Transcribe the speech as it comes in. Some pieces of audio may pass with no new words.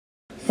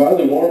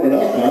Finally warming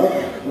up, huh?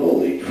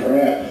 Holy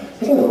crap. I've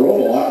been on the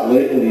road a lot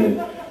lately, and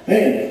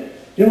man,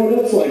 you know,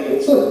 it's like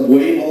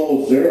way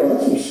below zero.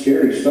 That's some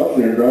scary stuff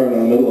when you're driving in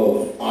the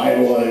middle of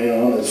Iowa, you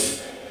know,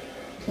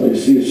 all you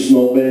see is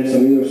snowbanks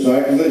on either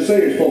side. Because they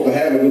say you're supposed to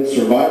have a good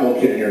survival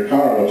kit in your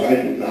car, which I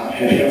do not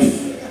have.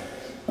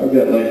 I've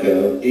got like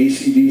a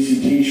AC/DC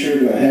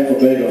t-shirt and a half a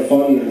bag of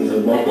Funyuns is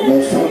about the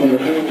best I'm going to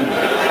do.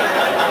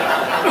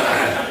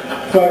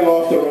 If I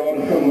go off the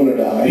road, I'm going to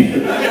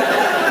die.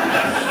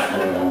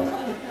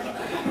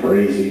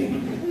 Crazy.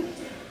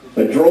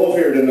 I drove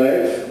here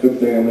tonight. Good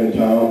thing I'm in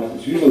town.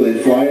 Usually they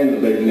fly in the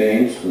big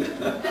names. But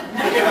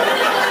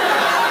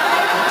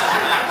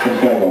some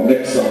kind of a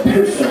mix-up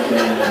or something.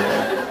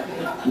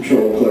 I'm sure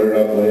we'll clear it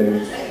up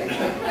later.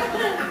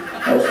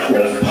 I was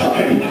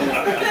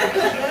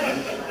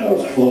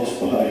close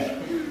by.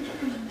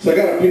 So I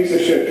got a piece of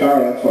shit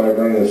car. That's why I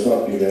bring this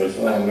up, you guys.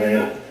 Oh,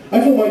 man.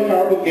 I fill my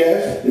car with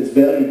gas. Its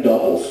value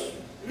doubles.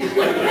 So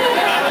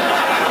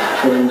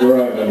I'm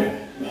driving.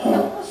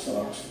 It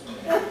sucks.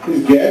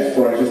 These gas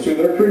prices, too,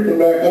 they're creeping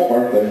back up,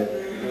 aren't they?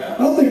 I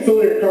don't think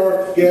filling your car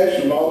with gas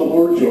should involve the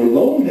words, your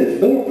loan has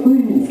been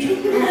approved.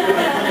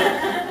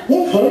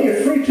 Look, honey, a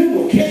free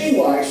tube of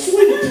KY,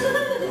 sweet.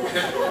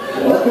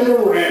 Welcome to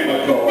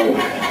Ramaco.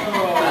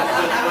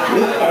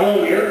 Look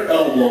on your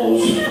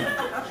elbows.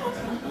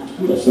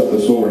 I'm going to set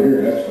this over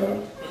here next time.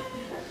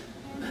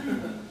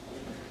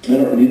 I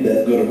don't need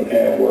that good of an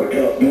ab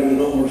workout bending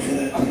over for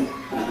that thing.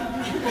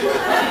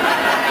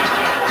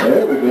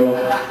 There we go.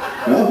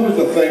 Now who's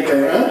the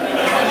thinker, huh?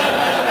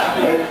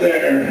 Right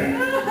there.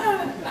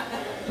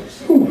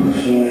 Whew.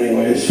 So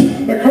anyways,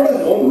 my car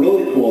has one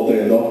really cool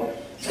thing though.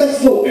 It's got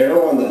this little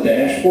arrow on the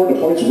dashboard that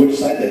points which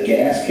side the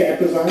gas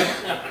cap is on.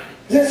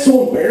 That's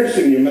so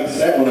embarrassing you mess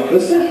that one up,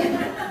 isn't it?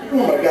 Oh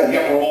my God, you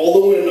gotta roll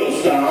the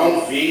windows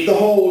down, feed the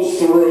hose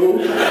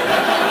through.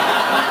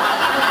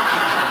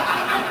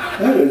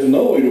 That is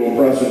no way to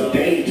impress a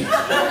date.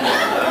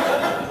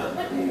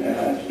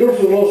 You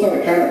ever notice on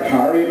the kind of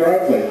car you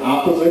drive, like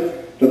opposite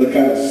to the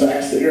kind of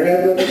sex that you're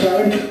having at the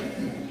time?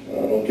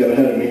 Oh, don't get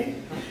ahead of me.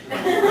 I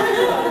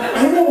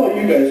don't know about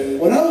you guys.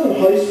 When I was in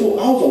high school,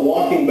 I was a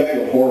walking bag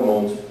of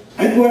hormones.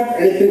 I'd go after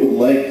anything with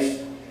legs.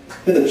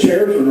 And the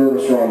chairs were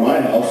nervous around my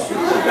house.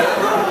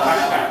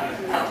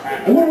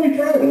 And what are we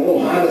driving? A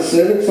little Honda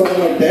Civic, something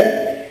like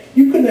that?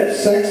 You couldn't have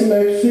sex in the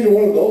back seat of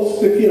one of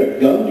those if you had a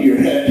gun to your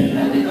head.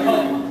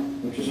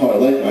 Which is how I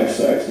like my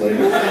sex,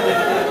 ladies.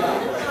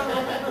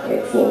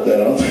 I'd float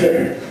that out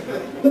there.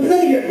 But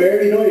then you get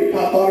married, you know, you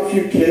pop out a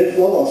few kids,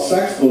 all the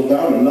sex goes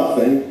down to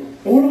nothing.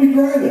 And what are we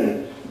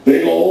driving?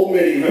 Big old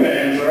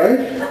minivans,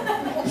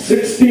 right?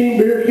 16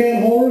 beer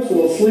can whores and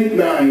we'll sleep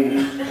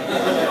 9.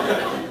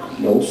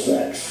 No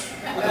sex.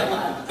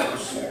 No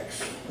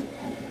sex.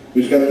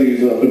 We just got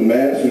these up in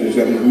Madison, we just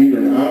got these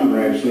metered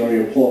on-ramps, you know,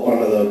 you pull up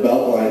onto the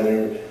belt line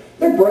there.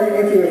 They're bragging,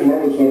 I don't know if you guys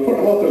remember this, when I put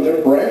them up there,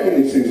 they're bragging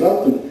these things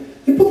up, and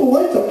they put the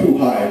lights up too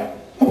high.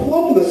 I pull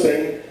up with this thing,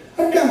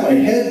 I've got my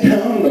head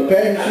down in the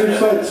passenger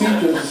side seat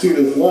just to see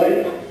this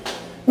light.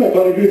 My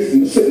buddy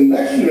who's sitting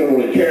next to me don't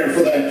really care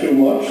for that too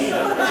much.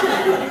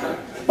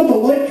 But the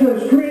light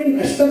turns green,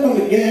 I step on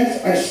the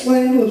gas, I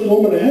slam this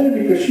woman ahead of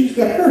me because she's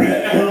got her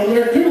head down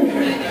there too.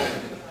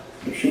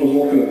 But she was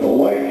looking at the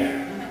light.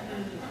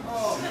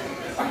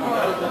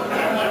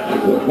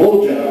 It's a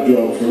blowjob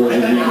joke for those of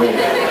you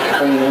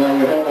coming along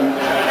at home.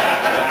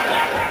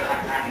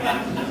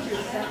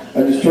 I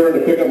just turned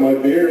to pick up my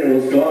beer and it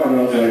was gone, and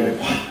I was like,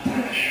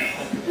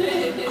 what the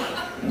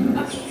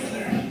hell? It's over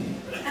there.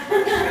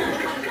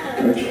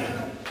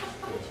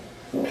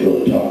 I don't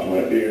really talk to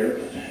my beer,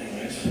 but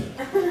anyways.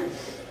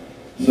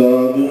 So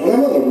when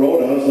I'm on the road,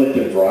 I always like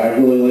to drive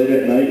really late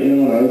at night, you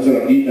know, and I was end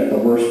up eating at the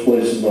worst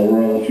places in the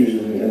world, which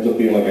usually ends up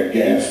being like a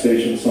gas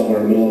station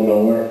somewhere in the middle of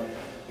nowhere.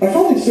 But I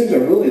found these things I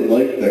really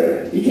like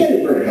there. You can't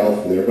eat very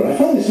healthy there, but I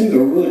found these things that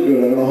are really good.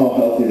 I don't know how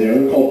healthy they are.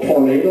 They're called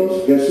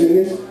tornadoes. You guys seen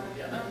these?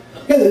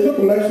 Yeah, they put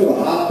them next to the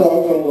hot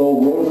dogs on a little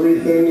rotary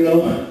thing, you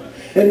know.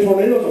 And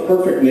tornado's a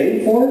perfect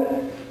name for it,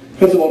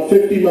 because about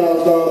 50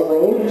 miles down the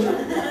road,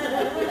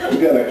 you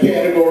got a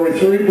category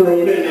 3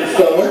 brood in your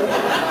stomach.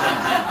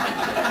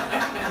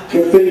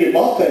 Good thing you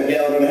bought that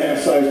gallon-and-a-half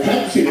size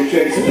Pepsi to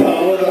chase it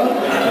down with, huh?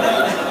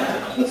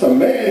 That's a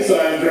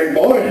man-sized drink,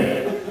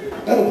 boy.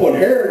 That'll put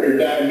hair in your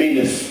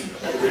diabetes.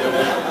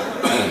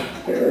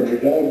 Hair in your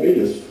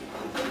diabetes.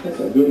 That's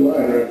a good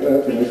line right there.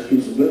 That's a nice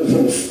piece of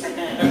business. I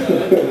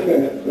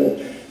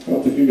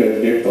don't think you guys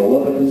gave it the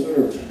love it deserves.